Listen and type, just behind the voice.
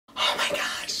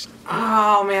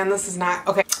Oh man, this is not,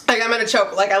 okay. Like I'm gonna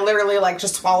choke. Like I literally like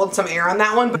just swallowed some air on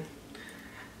that one. But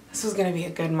this was gonna be a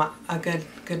good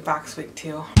box week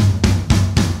too.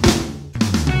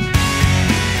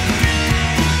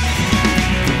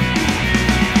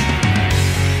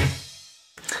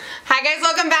 Hi guys,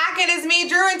 welcome back. It is me,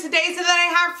 Drew, and today's that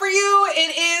I have for you,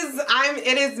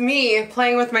 it is me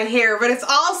playing with my hair, but it's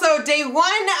also day 1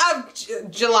 of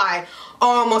July.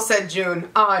 Oh, I almost said June.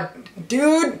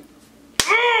 Dude.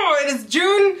 Oh, it is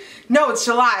June. No, it's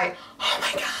July. Oh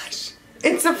my gosh.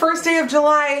 It's the first day of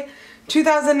July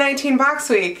 2019 box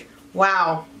week.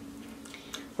 Wow.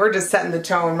 We're just setting the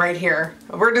tone right here.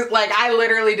 We're just like, I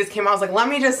literally just came out, I was like, let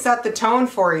me just set the tone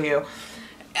for you.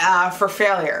 For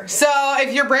failure. So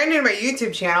if you're brand new to my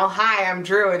YouTube channel, hi, I'm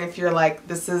Drew, and if you're like,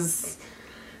 this is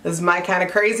my kind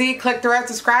of crazy, click the red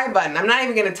subscribe button. I'm not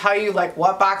even going to tell you like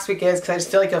what box week is because I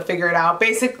just feel like you'll figure it out.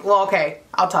 Well, okay,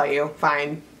 I'll tell you.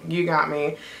 Fine. You got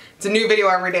me. It's a new video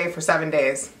every day for 7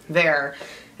 days. There.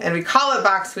 And we call it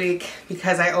box week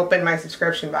because I opened my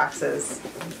subscription boxes,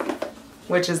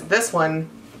 which is this one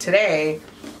today.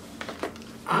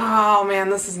 Oh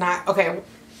man, this is not, okay.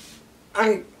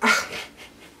 I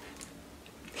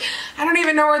don't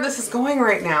even know where this is going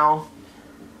right now.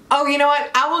 Oh, you know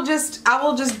what? I will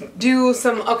just do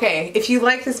some, okay, if you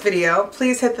like this video,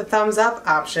 please hit the thumbs up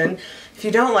option. If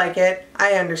you don't like it,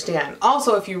 I understand.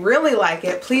 Also, if you really like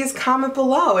it, please comment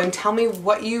below and tell me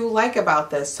what you like about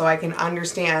this so I can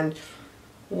understand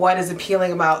what is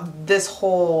appealing about this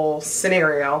whole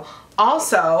scenario.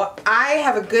 Also, I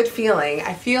have a good feeling,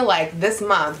 I feel like this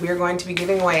month we are going to be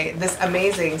giving away this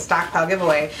amazing stockpile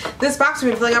giveaway. This box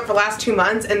we've been filling up for the last 2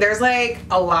 months, and there's like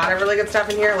a lot of really good stuff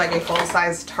in here, like a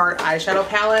full-size Tarte eyeshadow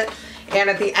palette. And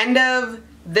at the end of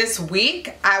this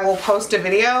week, I will post a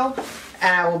video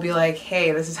and I will be like,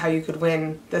 hey, this is how you could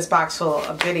win this box full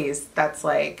of goodies. That's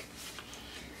like,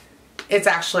 it's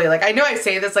actually like, I know I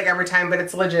say this like every time, but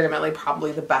it's legitimately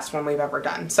probably the best one we've ever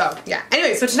done. So yeah.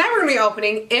 Anyway, so tonight we're gonna be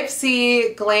opening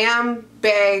Ipsy Glam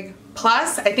Bag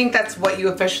Plus. I think that's what you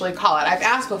officially call it. I've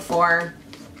asked before,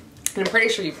 and I'm pretty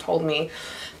sure you've told me,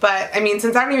 but I mean,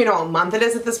 since I don't even know what month it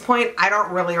is at this point, I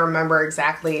don't really remember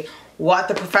exactly what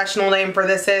the professional name for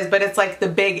this is, but it's like the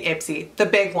big Ipsy, the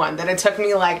big one that it took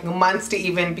me like months to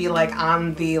even be like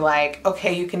on the like,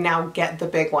 okay, you can now get the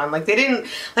big one. Like they didn't,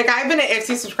 like I've been an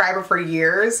Ipsy subscriber for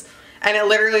years and it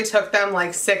literally took them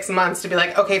like 6 months to be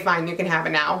like, okay, fine, you can have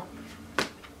it now.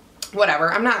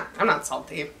 Whatever, I'm not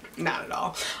salty. Not at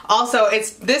all. Also,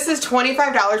 this is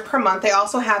 $25 per month. They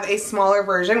also have a smaller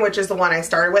version, which is the one I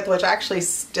started with, which I actually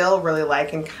still really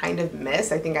like and kind of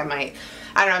miss. I think I might,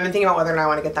 I don't know, I've been thinking about whether or not I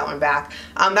want to get that one back.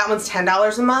 That one's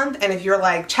 $10 a month, and if you're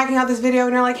like checking out this video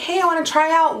and you're like, hey, I want to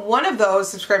try out one of those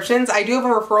subscriptions, I do have a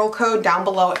referral code down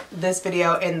below this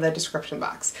video in the description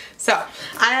box. So,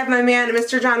 I have my man,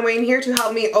 Mr. John Wayne, here to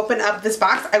help me open up this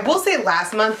box. I will say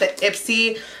last month the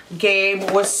Ipsy game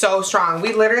was so strong.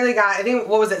 We literally got, I think,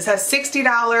 what was it? It says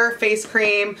 $60 face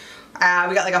cream. We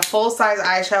got like a full-size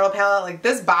eyeshadow palette. Like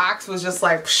this box was just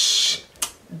like, psh,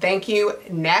 thank you,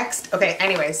 next. Okay,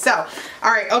 anyway, so,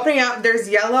 all right, opening up, there's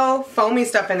yellow foamy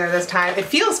stuff in there this time. It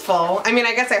feels full. I mean,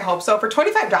 I guess I hope so. For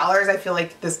 $25, I feel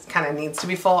like this kind of needs to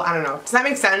be full. I don't know. Does that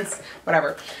make sense?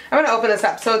 Whatever. I'm gonna open this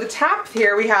up. So the top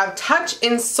here, we have Touch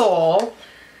in Soul,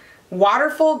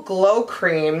 Waterful Glow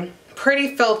Cream,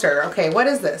 Pretty Filter. Okay, what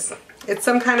is this? It's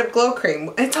some kind of glow cream.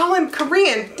 It's all in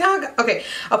Korean. Doug. Okay,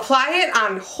 apply it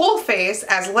on whole face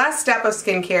as last step of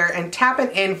skincare and tap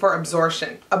it in for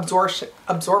absorption. Absorption.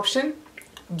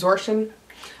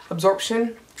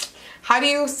 How do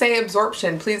you say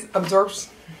absorption? Please,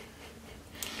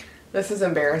 This is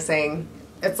embarrassing.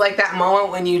 It's like that moment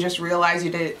when you just realize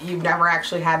you've never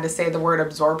actually had to say the word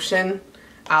absorption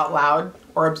out loud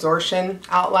or absorption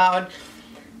out loud,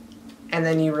 and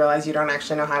then you realize you don't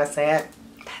actually know how to say it.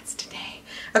 That's today.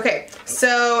 Okay,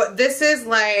 so this is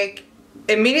like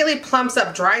immediately plumps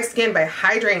up dry skin by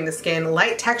hydrating the skin.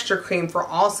 Light texture cream for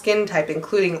all skin type,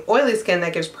 including oily skin,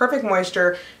 that gives perfect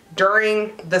moisture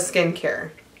during the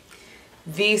skincare.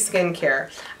 The skincare.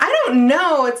 I don't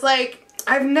know. It's like,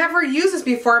 I've never used this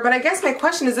before, but I guess my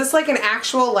question is this like an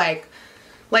actual like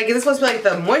is this supposed to be like the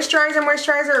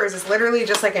moisturizer, or is this literally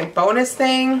just like a bonus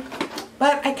thing?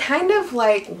 But I kind of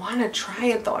like want to try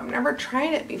it though. I've never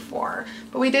tried it before.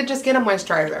 But we did just get a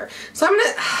moisturizer. So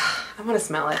I'm gonna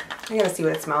smell it. I gotta see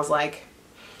what it smells like.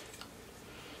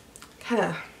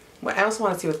 I also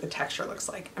want to see what the texture looks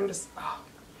like.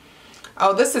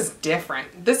 Oh, this is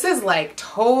different. This is like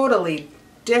totally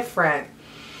different.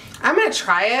 I'm gonna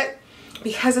try it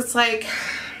because it's like,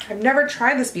 I've never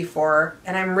tried this before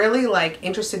and I'm really like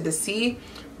interested to see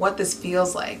what this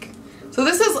feels like. So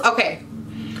this is, okay.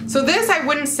 So this I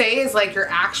wouldn't say is like your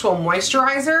actual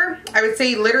moisturizer. I would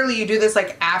say literally you do this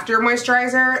like after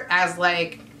moisturizer as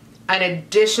like an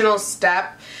additional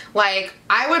step. Like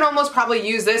I would almost probably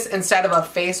use this instead of a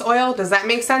face oil. Does that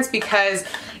make sense? Because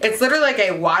it's literally like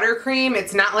a water cream.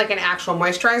 It's not like an actual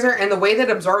moisturizer, and the way that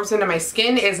it absorbs into my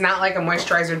skin is not like a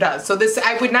moisturizer does. So this,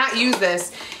 I would not use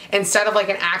this instead of like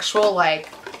an actual like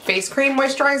face cream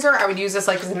moisturizer. I would use this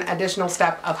like as an additional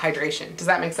step of hydration. Does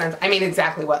that make sense? I mean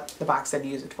exactly what the box said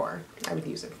use it for. I would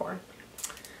use it for.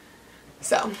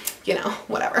 So, you know,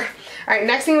 whatever. All right,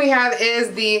 next thing we have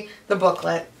is the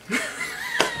booklet.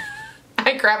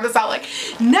 I grabbed this out like,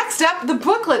 next up, the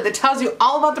booklet that tells you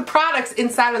all about the products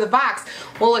inside of the box.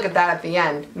 We'll look at that at the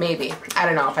end, maybe. I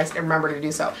don't know if I remember to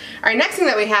do so. All right, next thing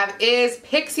that we have is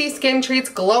Pixi Skin Treats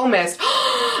Glow Mist.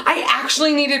 I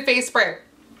actually needed face spray.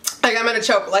 Like I'm gonna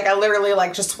choke. Like I literally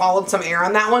like just swallowed some air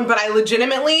on that one, but I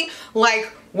legitimately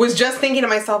like was just thinking to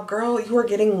myself, girl, you are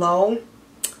getting low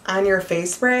on your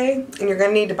face spray and you're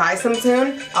gonna need to buy some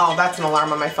soon. Oh, that's an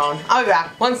alarm on my phone. I'll be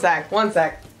back. One sec.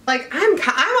 Like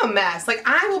I'm a mess. Like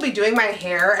I will be doing my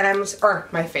hair and or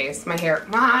my face, my hair,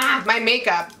 my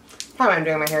makeup. Probably I'm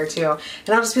doing my hair too.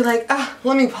 And I'll just be like, oh,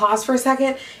 let me pause for a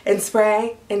second and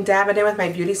spray and dab it in with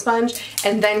my beauty sponge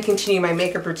and then continue my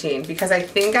makeup routine because I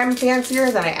think I'm fancier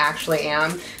than I actually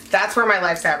am. That's where my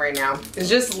life's at right now. Is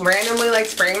just randomly like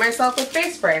spraying myself with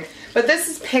face spray. But this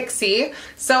is Pixi.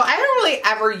 So I don't really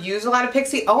ever use a lot of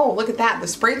Pixi. Oh, look at that. The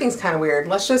spray thing's kind of weird.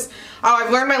 Let's just, oh,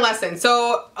 I've learned my lesson.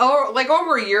 So, like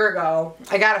over a year ago,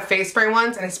 I got a face spray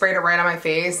once and I sprayed it right on my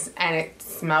face and it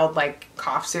smelled like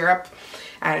cough syrup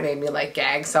and it made me like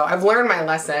gag. So I've learned my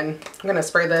lesson. I'm gonna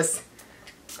spray this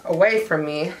away from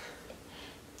me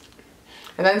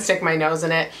and then stick my nose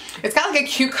in it. It's got like a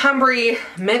cucumbery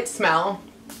mint smell.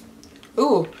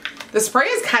 Ooh. The spray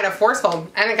is kind of forceful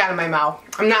and it got in my mouth.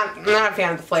 I'm not a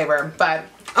fan of the flavor, but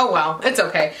oh well, it's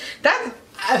okay.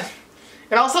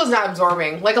 It also is not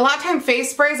absorbing. Like a lot of time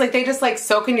face sprays, like they just like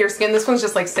soak into your skin. This one's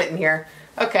just like sitting here.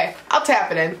 Okay, I'll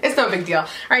tap it in. It's no big deal. All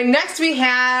right, next we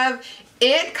have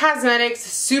It Cosmetics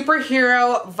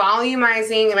Superhero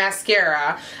Volumizing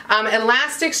Mascara.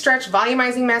 Elastic Stretch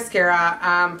Volumizing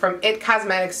Mascara from It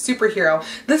Cosmetics Superhero.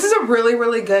 This is a really,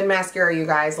 really good mascara, you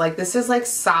guys. Like, this is like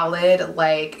solid,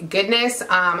 like, goodness.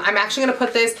 I'm actually going to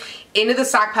put this into the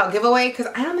stockpile giveaway because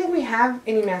I don't think we have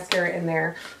any mascara in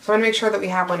there. So I want to make sure that we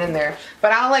have one in there.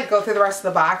 But I'll like go through the rest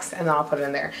of the box and then I'll put it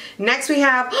in there. Next we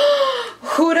have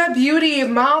Huda Beauty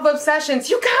Mauve Obsessions.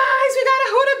 You guys, we got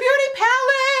a Huda Beauty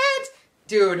palette!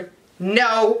 Dude,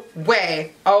 no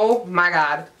way. Oh my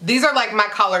god. These are like my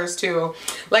colors too.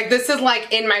 Like this is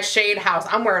like in my shade house.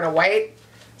 I'm wearing a white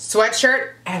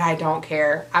sweatshirt and I don't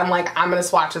care. I'm like, I'm gonna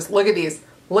swatch this. Look at these.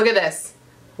 Look at this.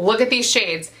 Look at these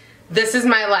shades. This is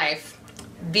my life.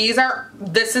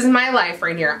 This is my life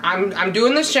right here. I'm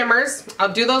doing the shimmers.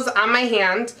 I'll do those on my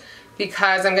hand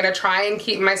because I'm gonna try and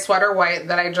keep my sweater white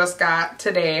that I just got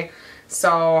today.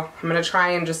 So I'm gonna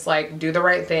try and just like do the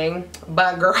right thing.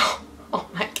 But girl, oh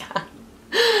my god.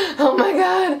 Oh my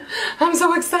god. I'm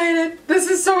so excited. This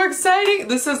is so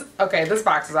exciting. Okay, this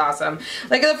box is awesome.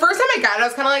 Like the first time I got it, I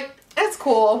was kind of like, it's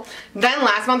cool. Then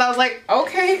last month I was like,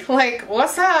 okay, like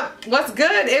what's up? What's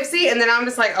good, Ipsy? And then I'm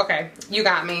just like, okay, you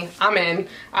got me. I'm in.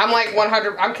 I'm like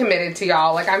 100, I'm committed to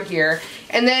y'all. Like I'm here.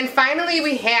 And then finally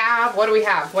we have, what do we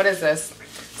have? What is this?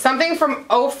 Something from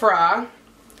Ofra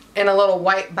in a little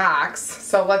white box.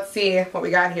 So let's see what we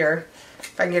got here.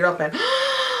 If I can get it open.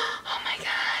 Oh my god.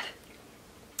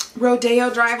 Rodeo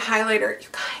Drive Highlighter. You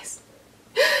guys.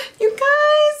 You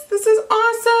guys, this is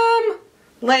awesome.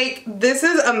 Like, this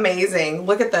is amazing.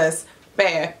 Look at this.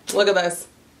 Babe, look at this.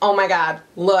 Oh my god,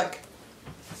 look.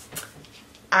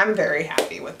 I'm very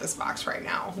happy with this box right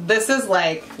now. This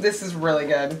is really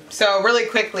good. So really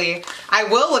quickly, I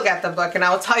will look at the book and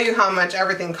I will tell you how much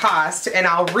everything cost and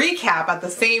I'll recap at the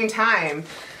same time.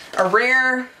 A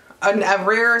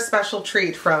rare special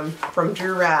treat from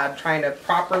Drew Rad trying to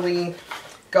properly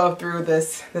go through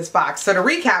this box. So to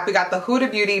recap, we got the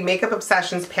Huda Beauty Makeup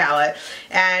Obsessions palette,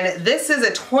 and this is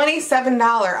a $27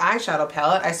 eyeshadow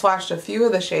palette. I swatched a few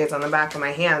of the shades on the back of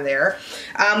my hand there.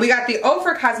 We got the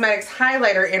Ofra Cosmetics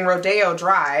highlighter in Rodeo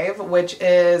Drive, which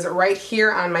is right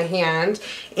here on my hand,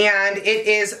 and it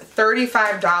is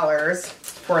 $35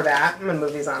 for that. I'm gonna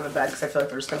move these on the bed because I feel like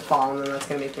they're just gonna fall, and then that's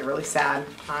gonna make me really sad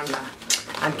on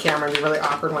camera. It'll be really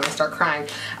awkward when I start crying.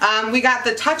 We got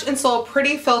the Touch in Soul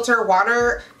Pretty Filter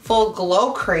Waterful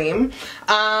Glow Cream,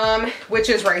 which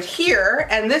is right here.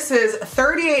 And this is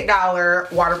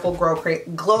 $38 Waterful Glow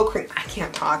Cream. I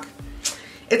can't talk.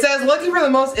 It says, looking for the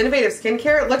most innovative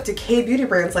skincare? Look to K beauty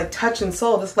brands like Touch and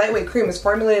Soul. This lightweight cream is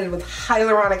formulated with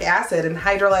hyaluronic acid and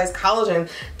hydrolyzed collagen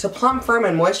to plump, firm,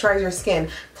 and moisturize your skin.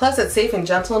 Plus, it's safe and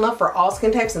gentle enough for all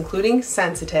skin types, including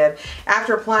sensitive.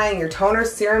 After applying your toners,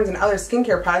 serums, and other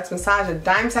skincare products, massage a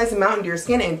dime-sized amount into your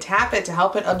skin and tap it to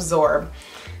help it absorb.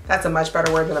 That's a much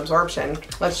better word than absorption.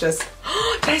 Let's just,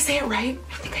 did I say it right?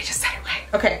 I think I just said it right.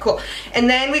 Okay, cool. And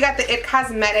then we got the It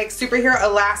Cosmetics Superhero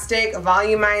Elastic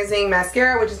Volumizing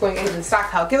Mascara, which is going into the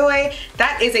stockpile giveaway.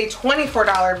 That is a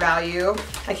 $24 value.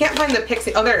 I can't find the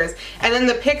Pixie, oh there it is. And then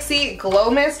the Pixie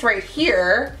Glow Mist right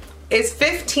here is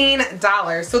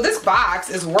 $15. So this box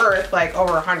is worth like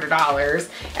over $100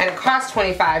 and it costs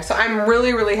 $25. So I'm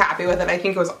really, really happy with it. I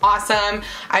think it was awesome.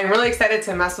 I'm really excited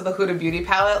to mess with the Huda Beauty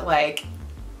palette. Like,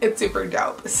 it's super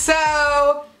dope.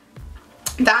 So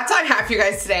that's all I have for you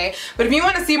guys today. But if you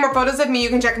want to see more photos of me, you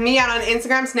can check me out on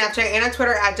Instagram, Snapchat, and on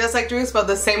Twitter at Justlikedrew, spelled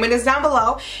the same way as down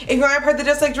below. If you are part of the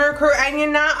Just Like Drew crew and you're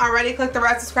not already, click the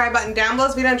red subscribe button down below.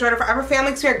 This video enjoyed it forever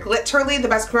family, because we are literally the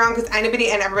best crew around, because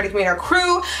anybody and everybody can be in our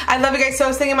crew. I love you guys so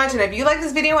much, and if you like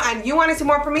this video and you want to see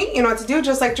more from me, you know what to do.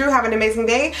 Just like Drew, have an amazing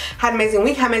day, have an amazing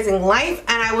week, have an amazing life,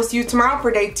 and I will see you tomorrow for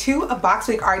day 2 of Box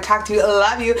Week. Alright, talk to you.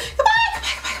 Love you. Goodbye.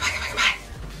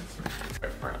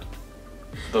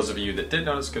 Those of you that did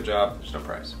notice, good job. There's no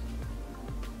prize.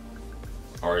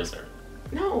 Or is there?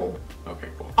 No. Okay,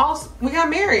 cool. Also, we got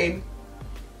married.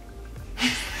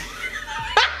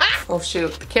 Oh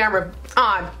shoot, the camera,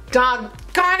 oh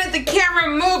doggone it, the camera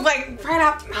moved like right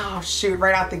out, oh shoot,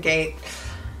 right out the gate.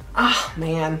 Oh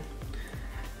man.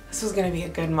 This was gonna be a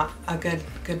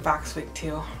good box week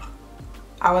too.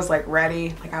 I was like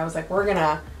ready, like I was like, we're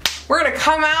gonna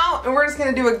come out and we're just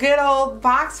gonna do a good old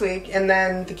box week, and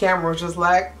then the camera was just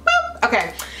like, boop.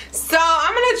 Okay, so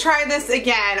I'm gonna try this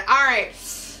again. All right.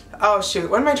 Oh shoot,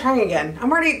 what am I trying again?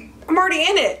 I'm already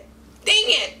in it. Dang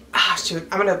it. Ah, shoot,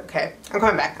 I'm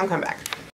coming back.